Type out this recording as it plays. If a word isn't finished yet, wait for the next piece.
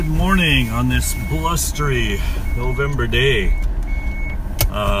morning on this blustery November day.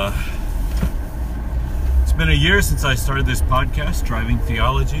 It's been a year since I started this podcast, Driving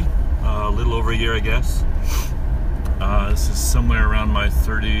Theology. A little over a year, I guess. This is somewhere around my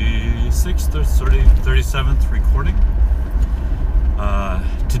 36th or 37th recording.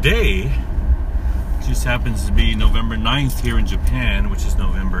 Today just happens to be November 9th here in Japan, which is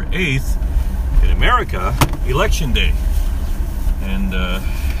November 8th in America, Election Day. And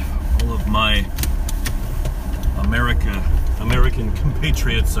all of my American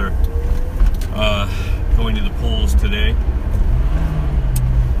compatriots are going to the polls today.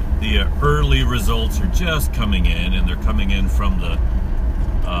 The early results are just coming in, and they're coming in from the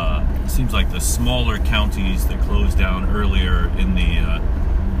seems like the smaller counties that closed down earlier in the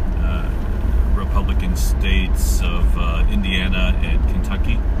Republican states of Indiana and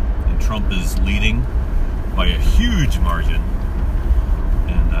Kentucky, and Trump is leading by a huge margin.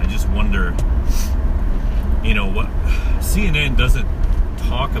 And I just wonder, what CNN doesn't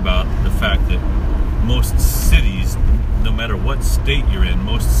talk about the fact that most cities, no matter what state you're in,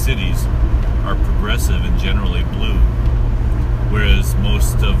 most cities are progressive and generally blue, whereas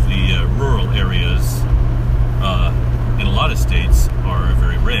most of the rural areas in a lot of states are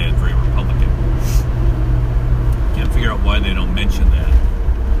very red, very Republican. Can't figure out why they don't mention that,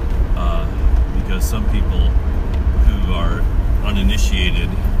 because some people who are uninitiated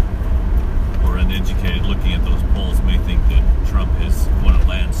or uneducated looking at those polls may think that Trump has won a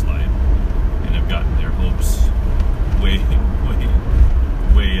landslide and have gotten their hopes way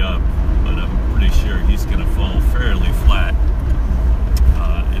up, but I'm pretty sure he's going to fall fairly flat,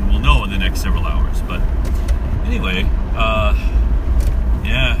 and we'll know in the next several hours. But anyway,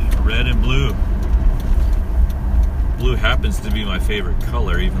 red and blue. Blue happens to be my favorite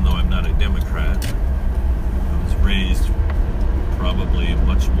color, even though I'm not a Democrat. I was raised probably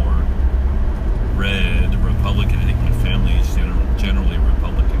much more red, Republican. I think my family is generally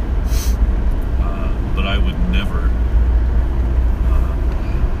Republican. But I would never,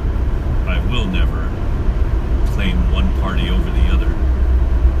 I will never claim one party over the other.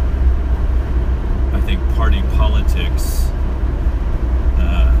 I think party politics,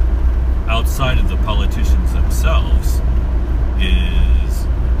 outside of the politicians themselves, is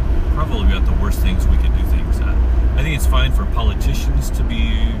probably about the worst things we could do things at. I think it's fine for politicians to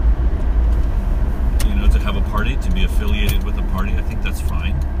be, to have a party, to be affiliated with a party. I think that's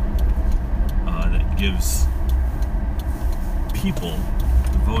fine. That gives people,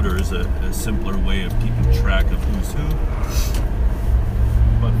 voters, a simpler way of keeping track of who's who.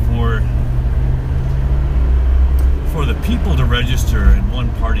 But for the people to register in one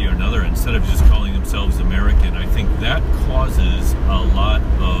party or another instead of just calling themselves American, I think that causes a lot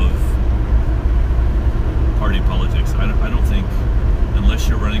of party politics. I don't think, unless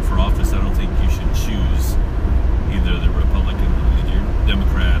you're running for office, I don't think you should choose either the Republican, the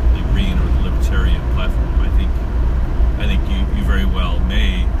Democrat, the Green, or the Libertarian platform. I think you very well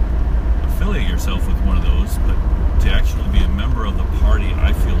may affiliate yourself with one of those, but to actually be a member of the party,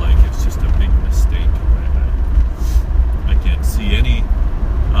 I feel like it's just a big mistake. I can't see any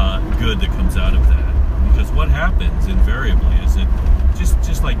good that comes out of that, because what happens invariably is it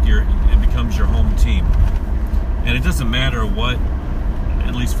just like it becomes your home team. And it doesn't matter what,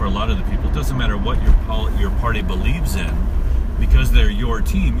 at least for a lot of the people, it doesn't matter what your party believes in, because they're your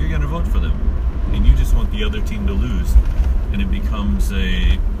team, you're going to vote for them. And you just want the other team to lose. And it becomes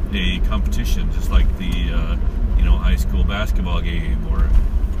a competition, just like the high school basketball game or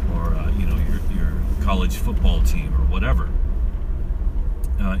your college football team or whatever.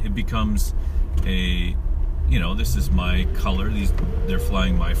 It becomes this is my color, they're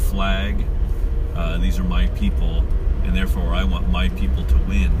flying my flag, these are my people, and therefore I want my people to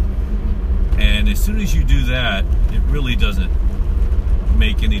win. And as soon as you do that, it really doesn't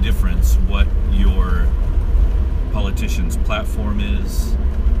make any difference what your politician's platform is,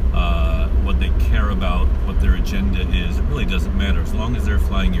 what they care about, what their agenda is. It really doesn't matter. As long as they're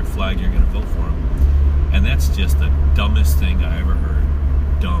flying your flag, you're going to vote for them. And that's just the dumbest thing I ever heard.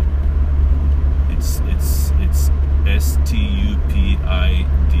 Dumb. It's stupid,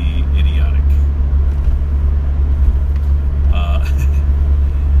 idiotic.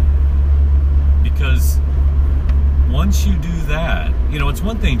 Because once you do that, it's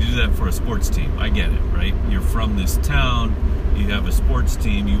one thing to do that for a sports team. I get it, right? You're from this town, you have a sports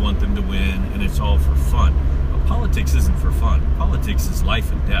team, you want them to win, and it's all for fun. But politics isn't for fun. Politics is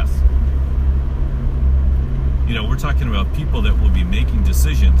life and death. We're talking about people that will be making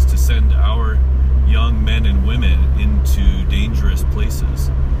decisions to send our young men and women into dangerous places.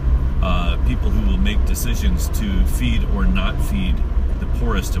 People who will make decisions to feed or not feed the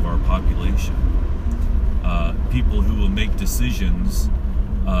poorest of our population. People who will make decisions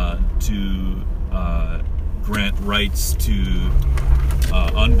to grant rights to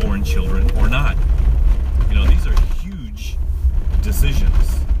unborn children or not. You know, these are huge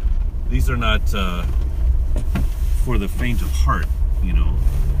decisions. These are not for the faint of heart. You know,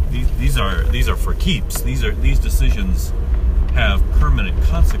 these are for keeps. These decisions have permanent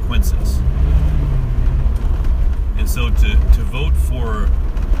consequences. And so to vote for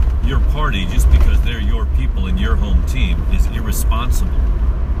your party just because they're your people and your home team is irresponsible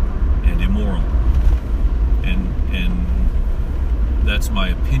and immoral. And that's my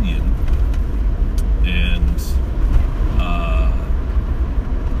opinion. And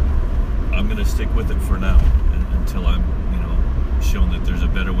I'm going to stick with it for now until I'm, shown that there's a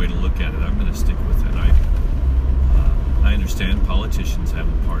better way to look at it. I'm going to stick with it. I understand politicians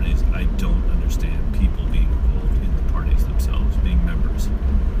having parties. I don't understand people being involved in the parties themselves, being members.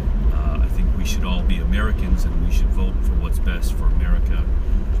 I think we should all be Americans, and we should vote for what's best for America,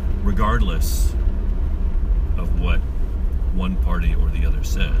 regardless of what one party or the other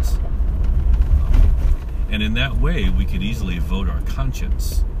says. And in that way, we could easily vote our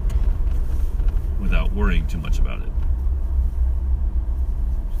conscience without worrying too much about it.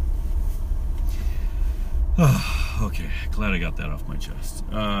 Okay, glad I got that off my chest.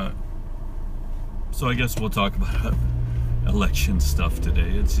 So I guess we'll talk about election stuff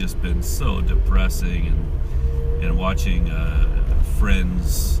today. It's just been so depressing, and watching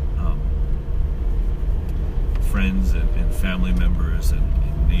friends and family members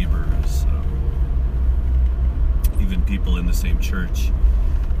and neighbors, even people in the same church,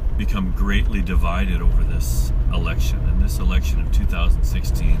 become greatly divided over this election. And this election of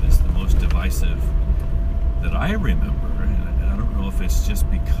 2016 is the most divisive that I remember. And I don't know if it's just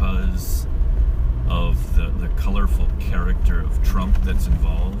because of the colorful character of Trump that's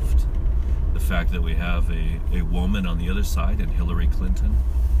involved, the fact that we have a woman on the other side and Hillary Clinton.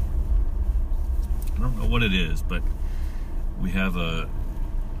 I don't know what it is, but we have a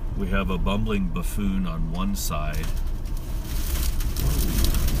bumbling buffoon on one side.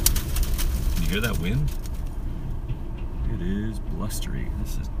 Can you hear that wind? It is blustery.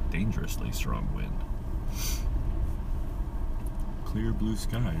 This is dangerously strong wind. Clear blue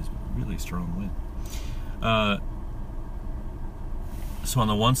skies, but really strong wind. So on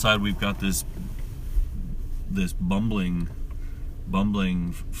the one side, we've got this bumbling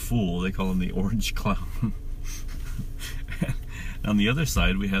fool. They call him the Orange Clown. On the other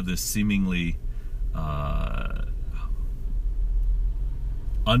side, we have this seemingly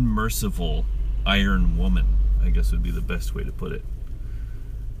unmerciful iron woman, I guess would be the best way to put it.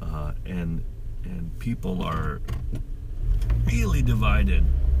 And people are really divided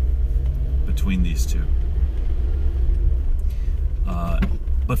between these two.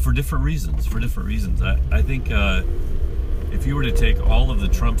 But for different reasons. I think if you were to take all of the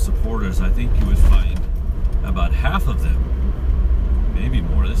Trump supporters, I think you would find about half of them, maybe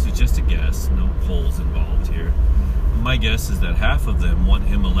more, this is just a guess, no polls involved here. My guess is that half of them want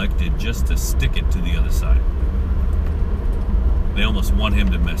him elected just to stick it to the other side. They almost want him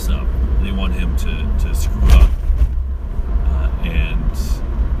to mess up. They want him to screw up and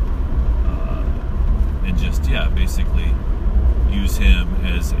just, basically use him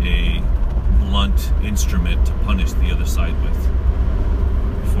as a blunt instrument to punish the other side with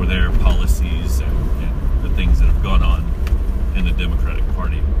for their policies and the things that have gone on in the Democratic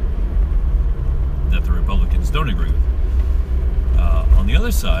Party that the Republicans don't agree with. On the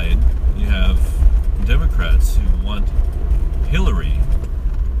other side, you have Democrats who want Hillary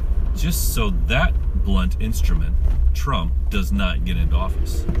just so that blunt instrument, Trump, does not get into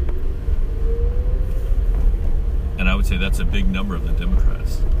office. And I would say that's a big number of the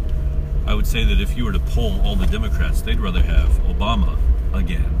Democrats. I would say that if you were to poll all the Democrats, they'd rather have Obama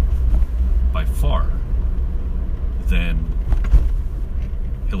again, by far, than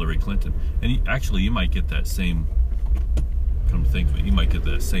Hillary Clinton. And actually, you might get that same, come to think of it, you might get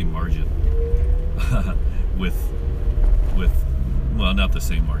that same margin with well, not the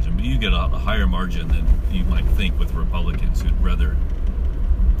same margin, but you get a higher margin than you might think with Republicans who'd rather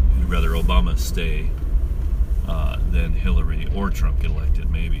Obama stay than Hillary or Trump get elected,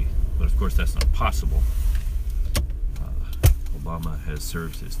 maybe. But of course, that's not possible. Obama has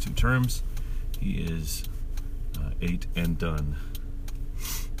served his 2 terms. He is 8 and done.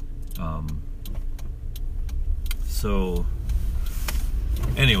 So,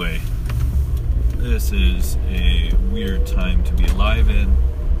 anyway, this is a weird time to be alive in.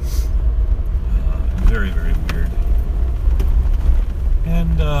 Very, very weird.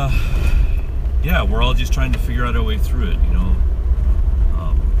 And, yeah, we're all just trying to figure out our way through it,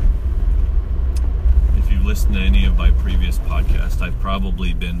 listened to any of my previous podcasts, I've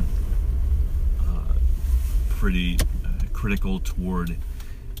probably been pretty critical toward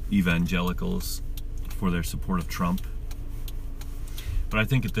evangelicals for their support of Trump. But I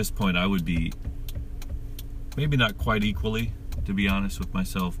think at this point I would be maybe not quite equally, to be honest with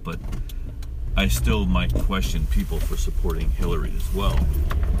myself, but I still might question people for supporting Hillary as well,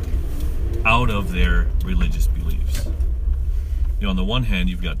 out of their religious beliefs. You know, on the one hand,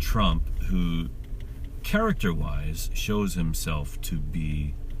 you've got Trump, who character-wise shows himself to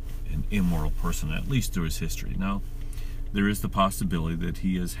be an immoral person, at least through his history. Now, there is the possibility that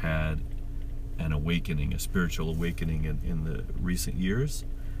he has had an awakening, a spiritual awakening in the recent years,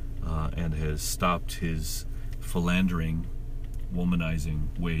 and has stopped his philandering,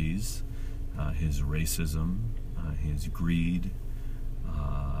 womanizing ways, his racism, his greed,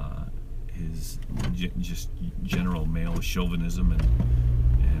 his just general male chauvinism and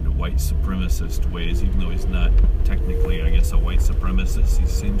white supremacist ways. Even though he's not technically, I guess, a white supremacist, he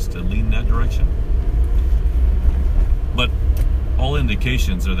seems to lean that direction. But all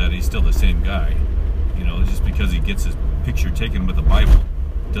indications are that he's still the same guy. You know, just because he gets his picture taken with the Bible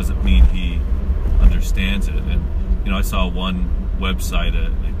doesn't mean he understands it. And, you know, I saw one website,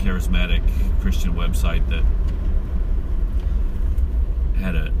 a charismatic Christian website, that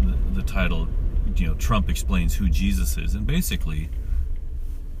had the title, you know, Trump Explains Who Jesus Is. And basically,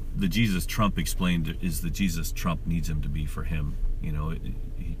 the Jesus Trump explained is the Jesus Trump needs him to be for him. You know,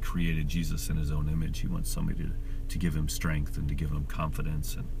 he created Jesus in his own image. He wants somebody to give him strength and to give him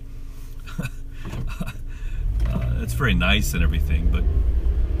confidence. And it's very nice and everything, but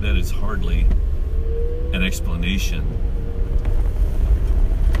that is hardly an explanation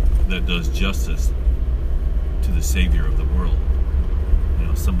that does justice to the Savior of the world. You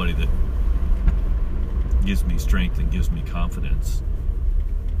know, somebody that gives me strength and gives me confidence.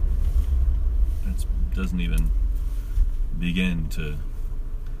 That doesn't even begin to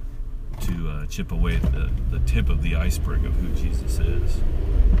chip away at the tip of the iceberg of who Jesus is.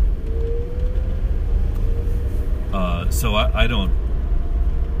 So I don't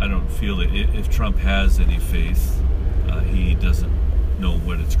feel that if Trump has any faith, he doesn't know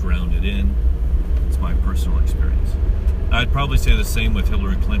what it's grounded in. It's my personal experience. I'd probably say the same with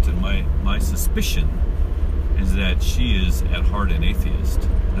Hillary Clinton. My suspicion is that she is at heart an atheist.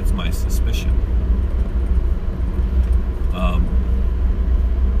 That's my suspicion.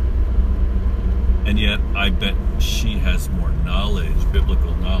 And yet I bet she has more knowledge,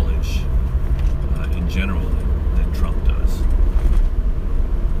 biblical knowledge, in general than Trump does.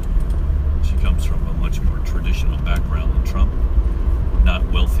 She comes from a much more traditional background than Trump, not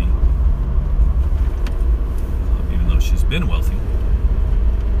wealthy, even though she's been wealthy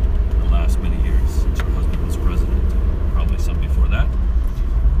in the last many years since her husband was president, probably some before that.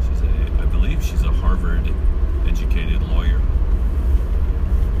 I believe she's a Harvard-educated lawyer.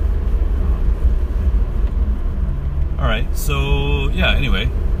 All right, so yeah, anyway,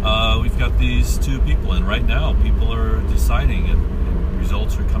 we've got these two people, and right now people are deciding, and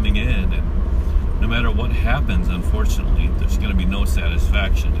results are coming in, and no matter what happens, unfortunately, there's going to be no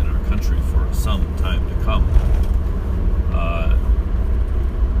satisfaction in our country for some time to come.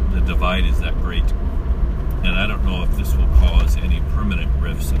 The divide is that great, and I don't know if this will cause any permanent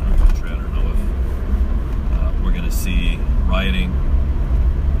rifts in our country. I don't know if we're going to see rioting.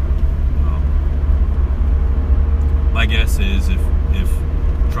 My guess is if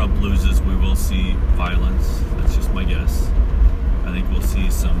Trump loses, we will see violence. That's just my guess. I think we'll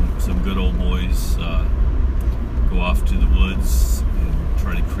see some good old boys go off to the woods and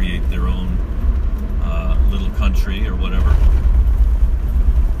try to create their own little country or whatever.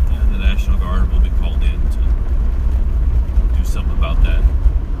 And the National Guard will be called in to do something about that.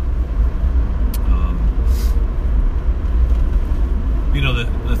 You know,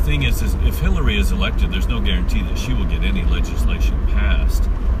 the thing is if Hillary is elected, there's no guarantee that she will get any legislation passed.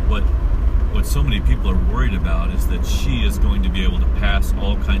 What so many people are worried about is that she is going to be able to pass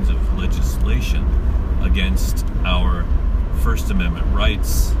all kinds of legislation against our First Amendment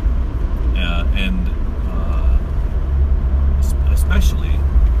rights, and especially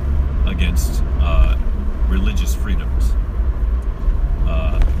against religious freedoms,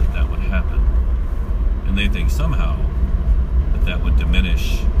 that would happen. And they think somehow that would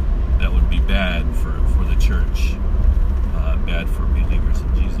diminish, that would be bad for the church, bad for believers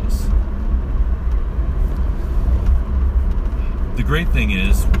in Jesus. The great thing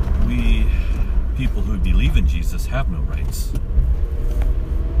is, we people who believe in Jesus have no rights.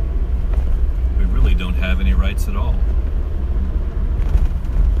 We really don't have any rights at all.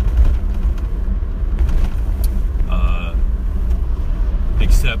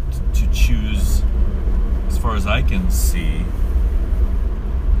 Except to choose far as I can see,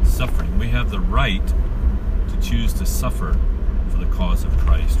 suffering. We have the right to choose to suffer for the cause of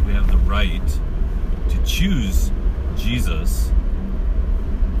Christ. We have the right to choose Jesus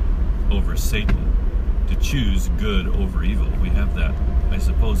over Satan, to choose good over evil. We have that, I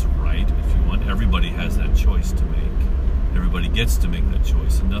suppose, right, if you want. Everybody has that choice to make. Everybody gets to make that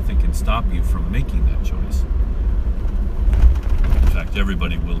choice, and nothing can stop you from making that choice. In fact,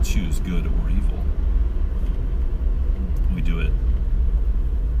 everybody will choose good or evil. We do it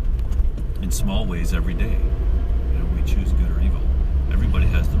in small ways every day. We choose good or evil. Everybody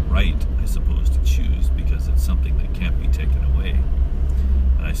has the right, I suppose, to choose, because it's something that can't be taken away.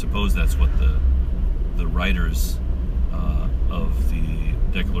 And I suppose that's what the writers of the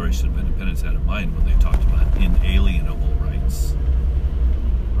Declaration of Independence had in mind when they talked about inalienable rights,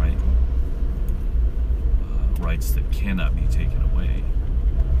 right? Rights that cannot be taken away.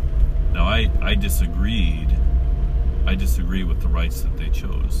 Now, I disagreed. I disagree with the rights that they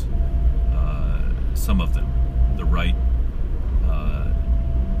chose. Some of them, the right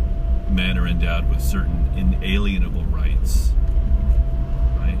men are endowed with certain inalienable rights,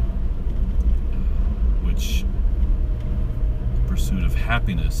 right? Which pursuit of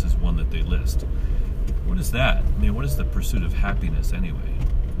happiness is one that they list. What is that? I mean, what is the pursuit of happiness anyway?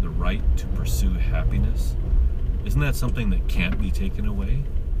 The right to pursue happiness? Isn't that something that can't be taken away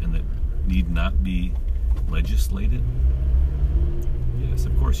and that need not be legislated? Yes,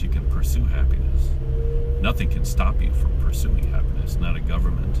 of course you can pursue happiness. Nothing can stop you from pursuing happiness. Not a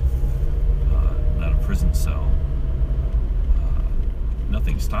government, not a prison cell.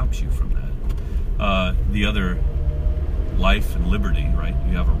 Nothing stops you from that. The other, life and liberty, right?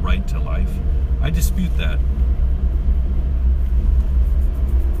 You have a right to life. I dispute that.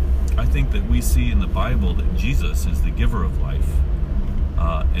 I think that we see in the Bible that Jesus is the giver of life,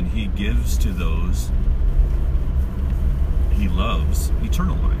 and he gives to those he loves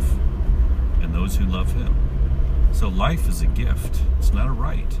eternal life, and those who love him. So life is a gift. It's not a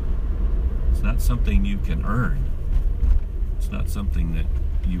right. It's not something you can earn. It's not something that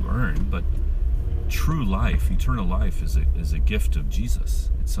you earn, but true life, eternal life, is a gift of Jesus.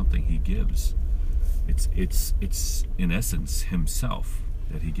 It's something he gives. It's in essence himself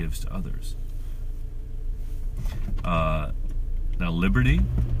that he gives to others. Now liberty,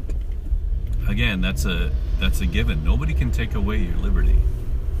 again, that's a given. Nobody can take away your liberty.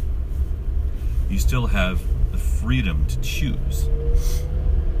 You still have the freedom to choose.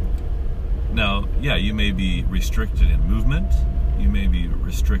 Now, yeah, you may be restricted in movement. You may be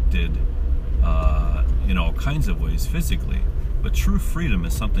restricted in all kinds of ways physically. But true freedom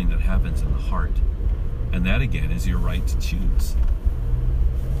is something that happens in the heart. And that, again, is your right to choose.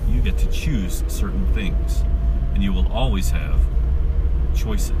 You get to choose certain things. And you will always have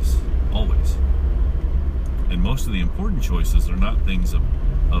choices. Always. And most of the important choices are not things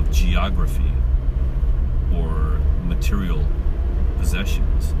of geography or material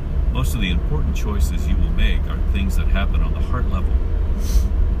possessions. Most of the important choices you will make are things that happen on the heart level.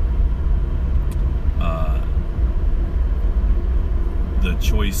 The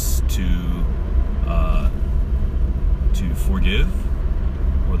choice to forgive,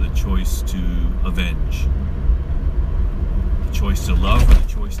 or the choice to avenge. The choice to love, or the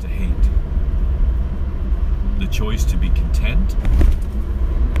choice to hate. The choice to be content,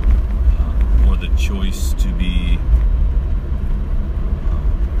 or the choice to be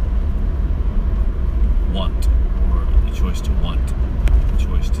want, or the choice to want, the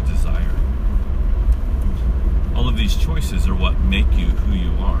choice to desire. All of these choices are what make you who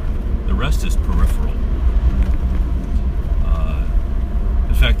you are. The rest is peripheral.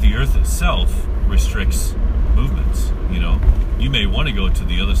 In fact, the earth itself restricts movements. You may want to go to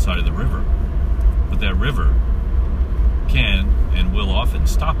the other side of the river, but that river can and will often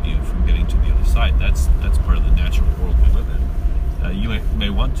stop you from getting to the other side. That's part of the natural world we live in. You may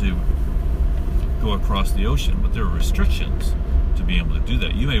want to go across the ocean, but there are restrictions to be able to do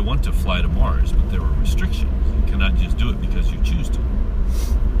that. You may want to fly to Mars, but there are restrictions. You cannot just do it because you choose to.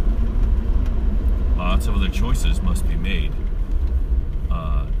 Lots of other choices must be made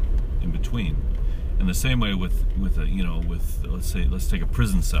in between. In the same way with let's take a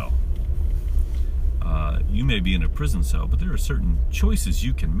prison cell. You may be in a prison cell, but there are certain choices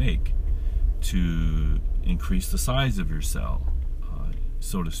you can make to increase the size of your cell,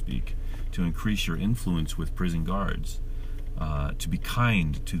 so to speak, to increase your influence with prison guards, to be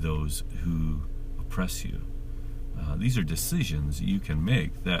kind to those who oppress you. These are decisions you can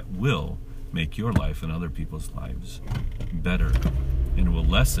make that will make your life and other people's lives better, and will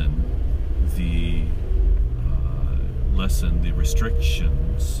lessen the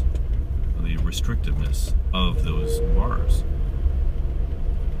restrictiveness of those bars.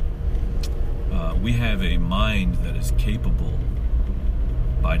 We have a mind that is capable,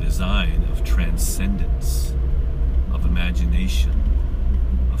 by design, of transcendence, of imagination,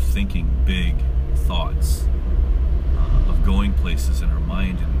 of thinking big thoughts, of going places in our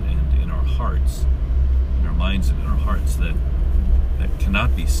mind and in our hearts, in our minds and in our hearts that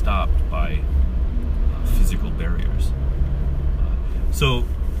cannot be stopped by physical barriers. So,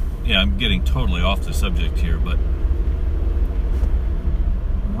 yeah, I'm getting totally off the subject here, but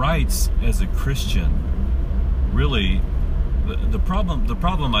rights as a Christian, really, the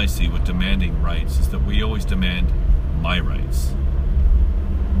problem I see with demanding rights is that we always demand my rights.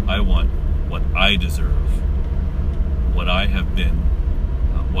 I want what I deserve, what I have been,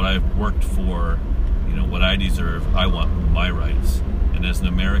 what I've worked for, what I deserve. I want my rights. And as an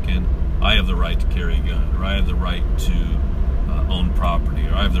American, I have the right to carry a gun, or I have the right to own property,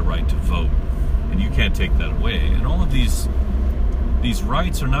 or I have the right to vote. And you can't take that away. And all of these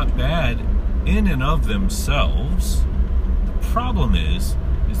rights are not bad in and of themselves. The problem is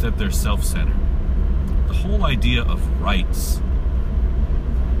that they're self-centered. The whole idea of rights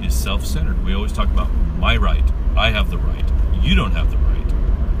is self-centered. We always talk about my right. I have the right. You don't have the right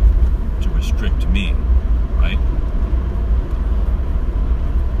to restrict me, right?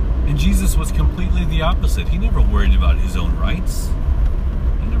 And Jesus was completely the opposite. He never worried about his own rights.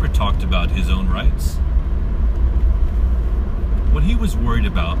 He never talked about his own rights. What he was worried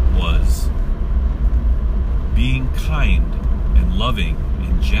about was being kind and loving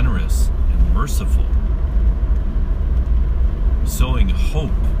and generous and merciful, sowing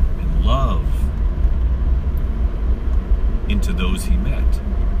hope and love into those he met.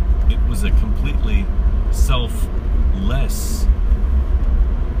 It was a completely selfless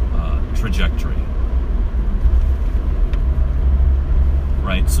trajectory.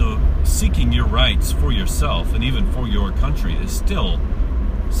 Right? So seeking your rights for yourself and even for your country is still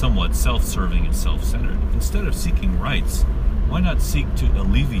somewhat self-serving and self-centered. Instead of seeking rights, why not seek to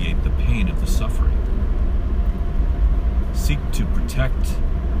alleviate the pain of the suffering? Seek to protect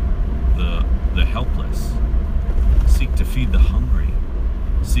the helpless. Seek to feed the hungry.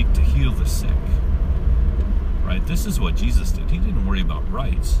 Seek to heal the sick. Right? This is what Jesus did. He didn't worry about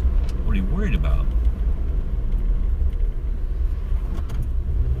rights. What he worried about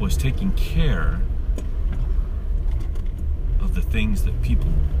was taking care of the things that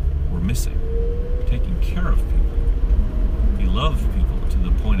people were missing. Taking care of people. He loved people to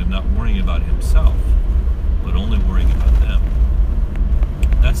the point of not worrying about himself, but only worrying about them.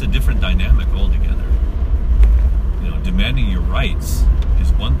 That's a different dynamic altogether. Demanding your rights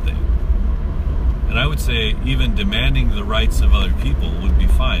is one thing. And I would say even demanding the rights of other people would be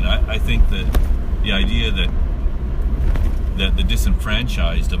fine. I think that the idea that the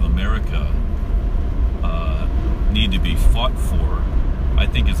disenfranchised of America need to be fought for, I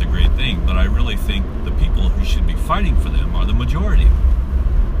think is a great thing. But I really think the people who should be fighting for them are the majority.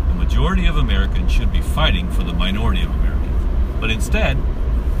 The majority of Americans should be fighting for the minority of Americans. But instead,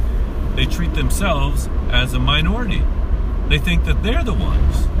 they treat themselves as a minority. They think that they're the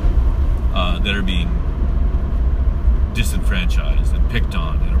ones that are being disenfranchised and picked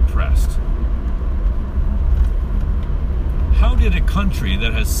on and oppressed. How did a country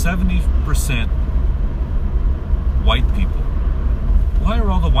that has 70% white people, why are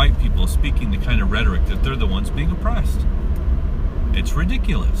all the white people speaking the kind of rhetoric that they're the ones being oppressed? It's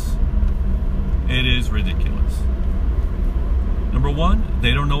ridiculous. It is ridiculous. Number one,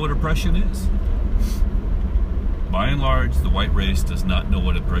 they don't know what oppression is. By and large, the white race does not know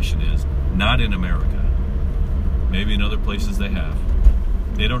what oppression is. Not in America. Maybe in other places they have.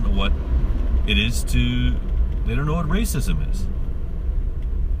 They don't know what it is to... They don't know what racism is.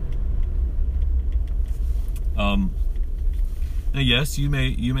 Now, yes, you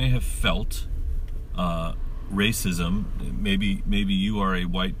may have felt racism. Maybe you are a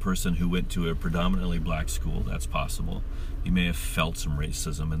white person who went to a predominantly black school. That's possible. You may have felt some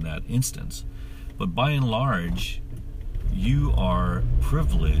racism in that instance. But by and large, you are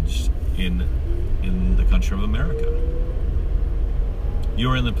privileged in the country of America.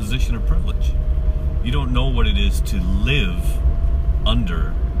 You're in the position of privilege. You don't know what it is to live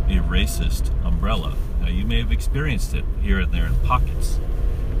under a racist umbrella. Now, you may have experienced it here and there in pockets,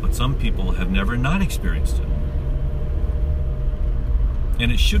 but some people have never not experienced it.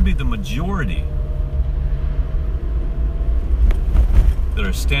 And it should be the majority that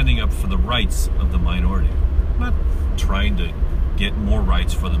are standing up for the rights of the minority, not trying to get more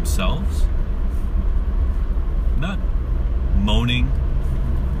rights for themselves, not moaning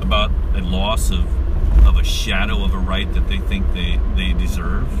about a loss of a shadow of a right that they think they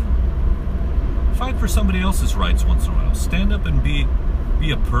deserve. Fight for somebody else's rights once in a while. Stand up and be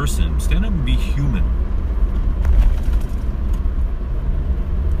a person. Stand up and be human.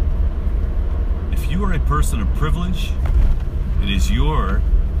 If you are a person of privilege, it is your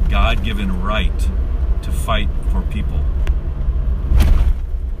God-given right to fight for people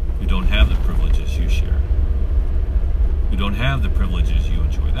who don't have the privileges you share, who don't have the privileges you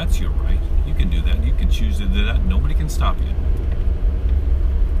enjoy. That's your right. You can do that. You can choose to do that. Nobody can stop you.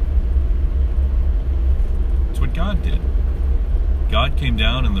 It's what God did. God came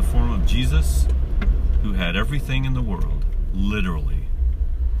down in the form of Jesus, who had everything in the world, literally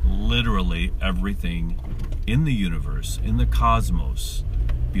everything in the universe, in the cosmos,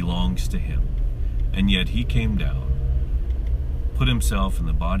 belongs to him. And yet he came down, put himself in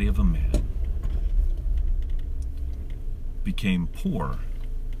the body of a man, became poor,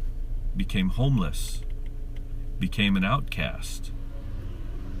 became homeless, became an outcast,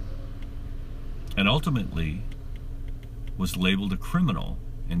 and ultimately was labeled a criminal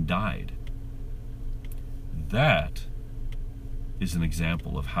and died. That is an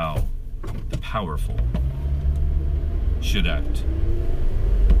example of how the powerful should act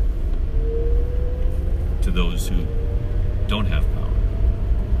to those who don't have power.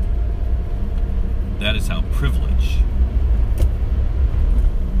 That is how privilege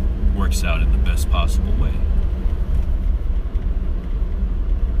works out in the best possible way.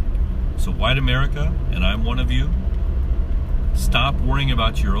 So white America, and I'm one of you, stop worrying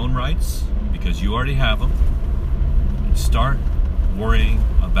about your own rights because you already have them, and start worrying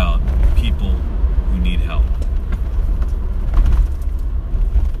about people who need help.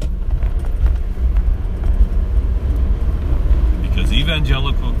 Because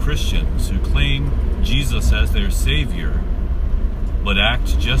evangelical Christians who claim Jesus as their Savior, but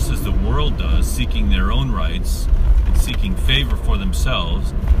act just as the world does, seeking their own rights and seeking favor for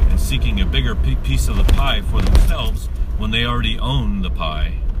themselves and seeking a bigger piece of the pie for themselves when they already own the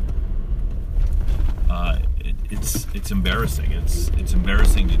pie, it's embarrassing. It's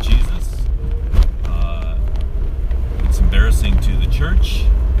embarrassing to Jesus. It's embarrassing to the church,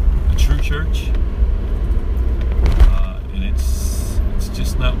 the true church, and it's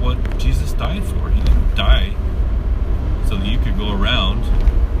just not what Jesus died for. He didn't die so that you could go around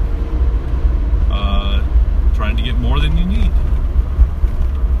trying to get more than you need,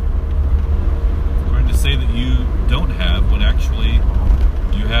 trying to say that you don't have when actually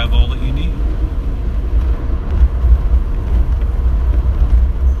you have all that you need.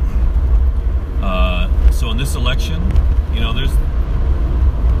 So in this election,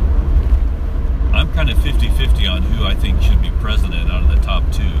 I'm kind of 50-50 on who I think should be president out of the top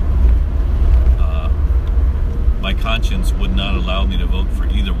two. My conscience would not allow me to vote for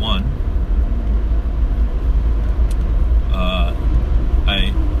either one.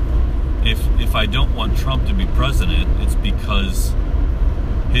 If I don't want Trump to be president, it's because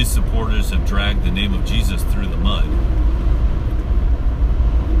his supporters have dragged the name of Jesus through the mud.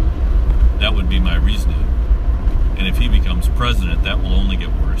 That would be my reasoning. And if he becomes president, that will only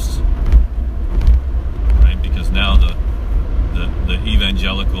get worse. Right? Because now the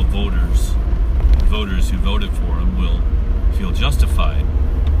evangelical voters who voted for him will feel justified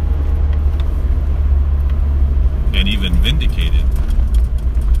and even vindicated,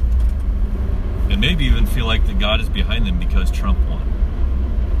 and maybe even feel like that God is behind them because Trump won,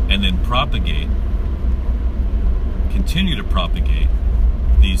 and then continue to propagate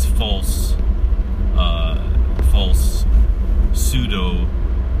these false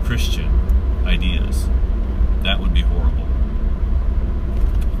pseudo-Christian ideas. That would be horrible.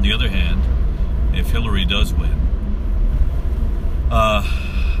 On the other hand, if Hillary does win,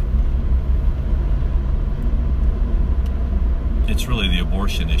 it's really the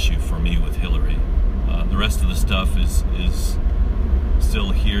abortion issue for me with Hillary. The rest of the stuff is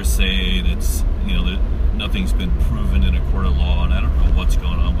still hearsay, and it's nothing's been proven in a court of law, and I don't know what's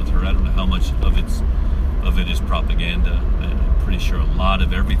going on with her. I don't know how much of it is propaganda. I'm pretty sure a lot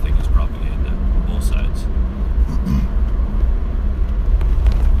of everything is propaganda on both sides.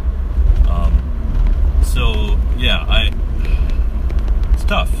 So yeah, it's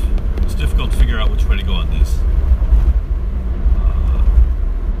tough. It's difficult to figure out which way to go on these.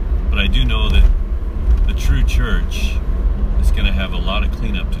 But I do know that the true church is going to have a lot of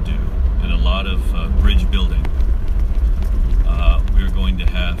cleanup to do and a lot of bridge building. We're going to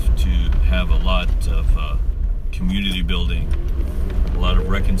have a lot of community building, a lot of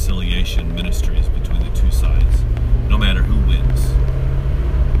reconciliation ministries between the two sides, no matter who wins.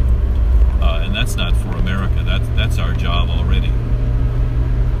 And that's not for America. That's our job already.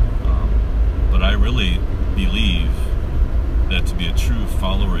 But I really believe that to be a true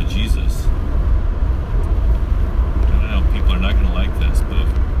follower of Jesus,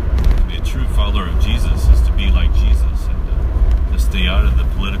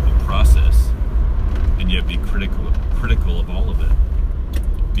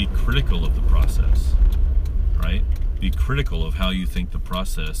 critical of the process, right? Be critical of how you think the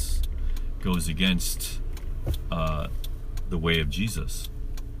process goes against the way of Jesus.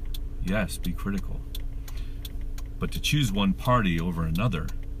 Yes, be critical. But to choose one party over another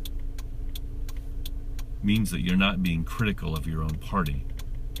means that you're not being critical of your own party.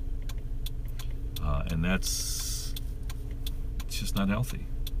 And it's just not healthy.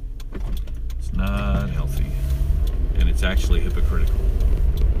 It's not healthy. And it's actually hypocritical.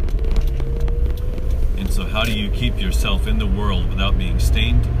 And so how do you keep yourself in the world without being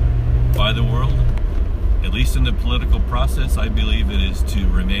stained by the world? At least in the political process, I believe it is to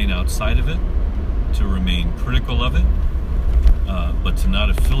remain outside of it, to remain critical of it, but to not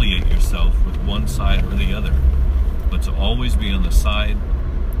affiliate yourself with one side or the other, but to always be on the side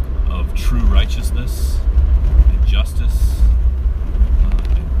of true righteousness and justice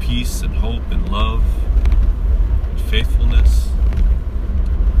and peace and hope and love and faithfulness.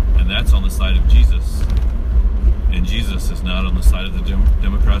 And that's on the side of Jesus. And Jesus is not on the side of the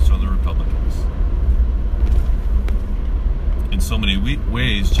Democrats or the Republicans. In so many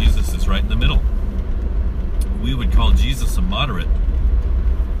ways, Jesus is right in the middle. We would call Jesus a moderate,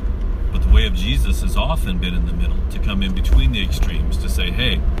 but the way of Jesus has often been in the middle, to come in between the extremes, to say,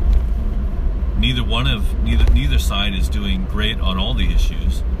 hey, neither side is doing great on all the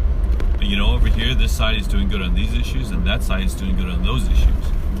issues. But over here, this side is doing good on these issues, and that side is doing good on those issues.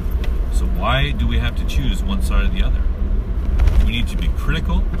 So why do we have to choose one side or the other? We need to be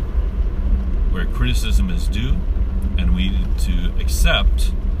critical where criticism is due, and we need to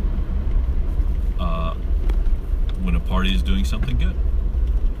accept when a party is doing something good.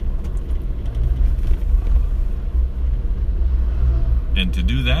 And to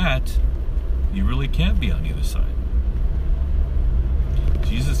do that, you really can't be on either side.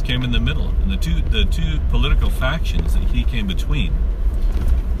 Jesus came in the middle, and the two political factions that he came between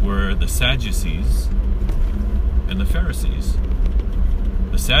were the Sadducees and the Pharisees.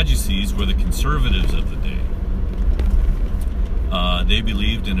 The Sadducees were the conservatives of the day. They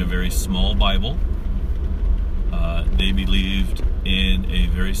believed in a very small Bible. They believed in a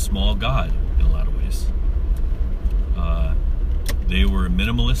very small God in a lot of ways. They were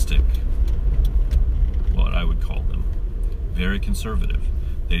minimalistic, what I would call them. Very conservative.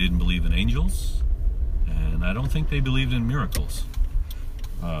 They didn't believe in angels, and I don't think they believed in miracles.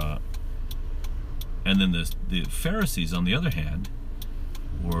 And then the Pharisees, on the other hand,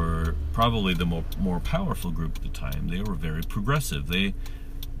 were probably the more powerful group at the time. They were very progressive. They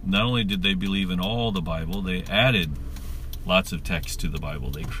not only did they believe in all the Bible, they added lots of text to the Bible.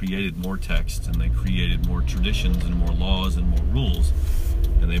 They created more text, and they created more traditions and more laws and more rules.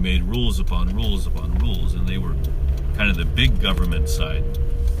 And they made rules upon rules upon rules, and they were kind of the big government side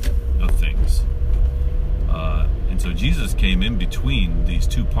of things. And so Jesus came in between these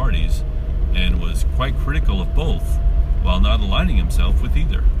two parties and was quite critical of both, while not aligning himself with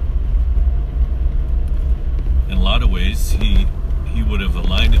either. In a lot of ways, he would have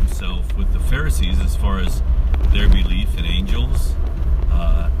aligned himself with the Pharisees as far as their belief in angels,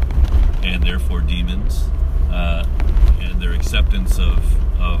 and therefore demons, and their acceptance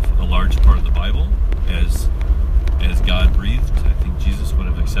of a large part of the Bible as God breathed. I think Jesus would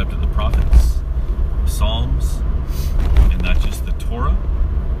have accepted the prophets, the Psalms, and not just the Torah.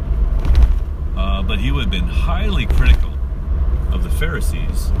 But he would have been highly critical of the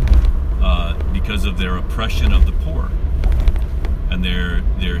Pharisees because of their oppression of the poor and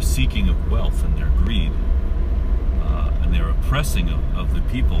their seeking of wealth and their greed and their oppressing of the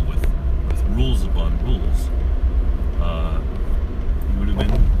people with rules upon rules. He would have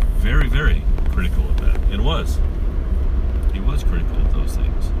been very, very critical of that. He was critical of those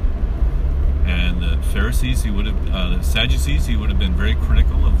things. And the Pharisees, the Sadducees, he would have been very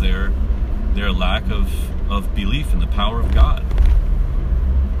critical of their lack of belief in the power of God,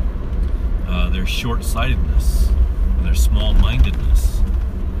 their short-sightedness, and their small-mindedness,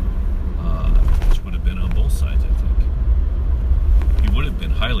 which would have been on both sides, I think. He would have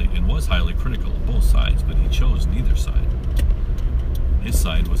been was highly critical of both sides, but he chose neither side. His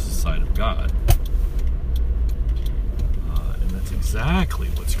side was the side of God. And that's exactly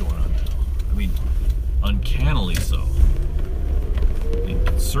what's going on now. I mean, uncannily so. And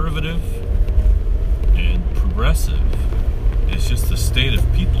conservative and progressive is just the state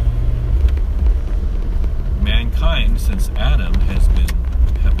of people. Mankind, since Adam,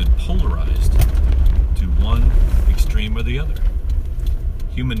 have been polarized to one extreme or the other.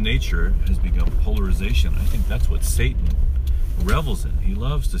 Human nature has become polarization. I think that's what Satan revels in. He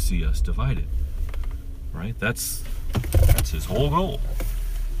loves to see us divided. Right? That's his whole goal.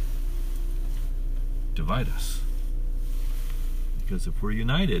 Divide us. Because if we're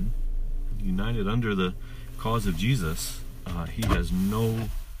united under the cause of Jesus, he has no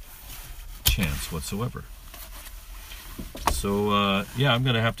chance whatsoever. So, yeah, I'm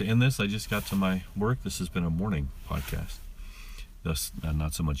going to have to end this. I just got to my work. This has been a morning podcast. Thus,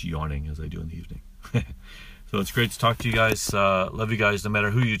 not so much yawning as I do in the evening. So it's great to talk to you guys. Love you guys, no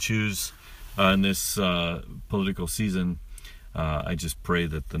matter who you choose in this political season. I just pray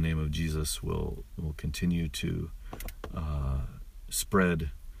that the name of Jesus will continue to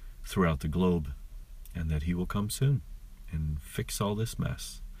spread throughout the globe, and that he will come soon and fix all this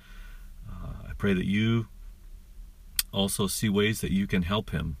mess. I pray that you also see ways that you can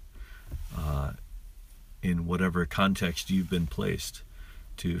help him in whatever context you've been placed,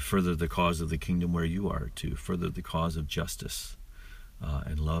 to further the cause of the kingdom where you are, to further the cause of justice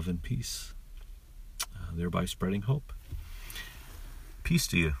and love and peace, thereby spreading hope. Peace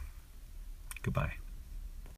to you. Goodbye.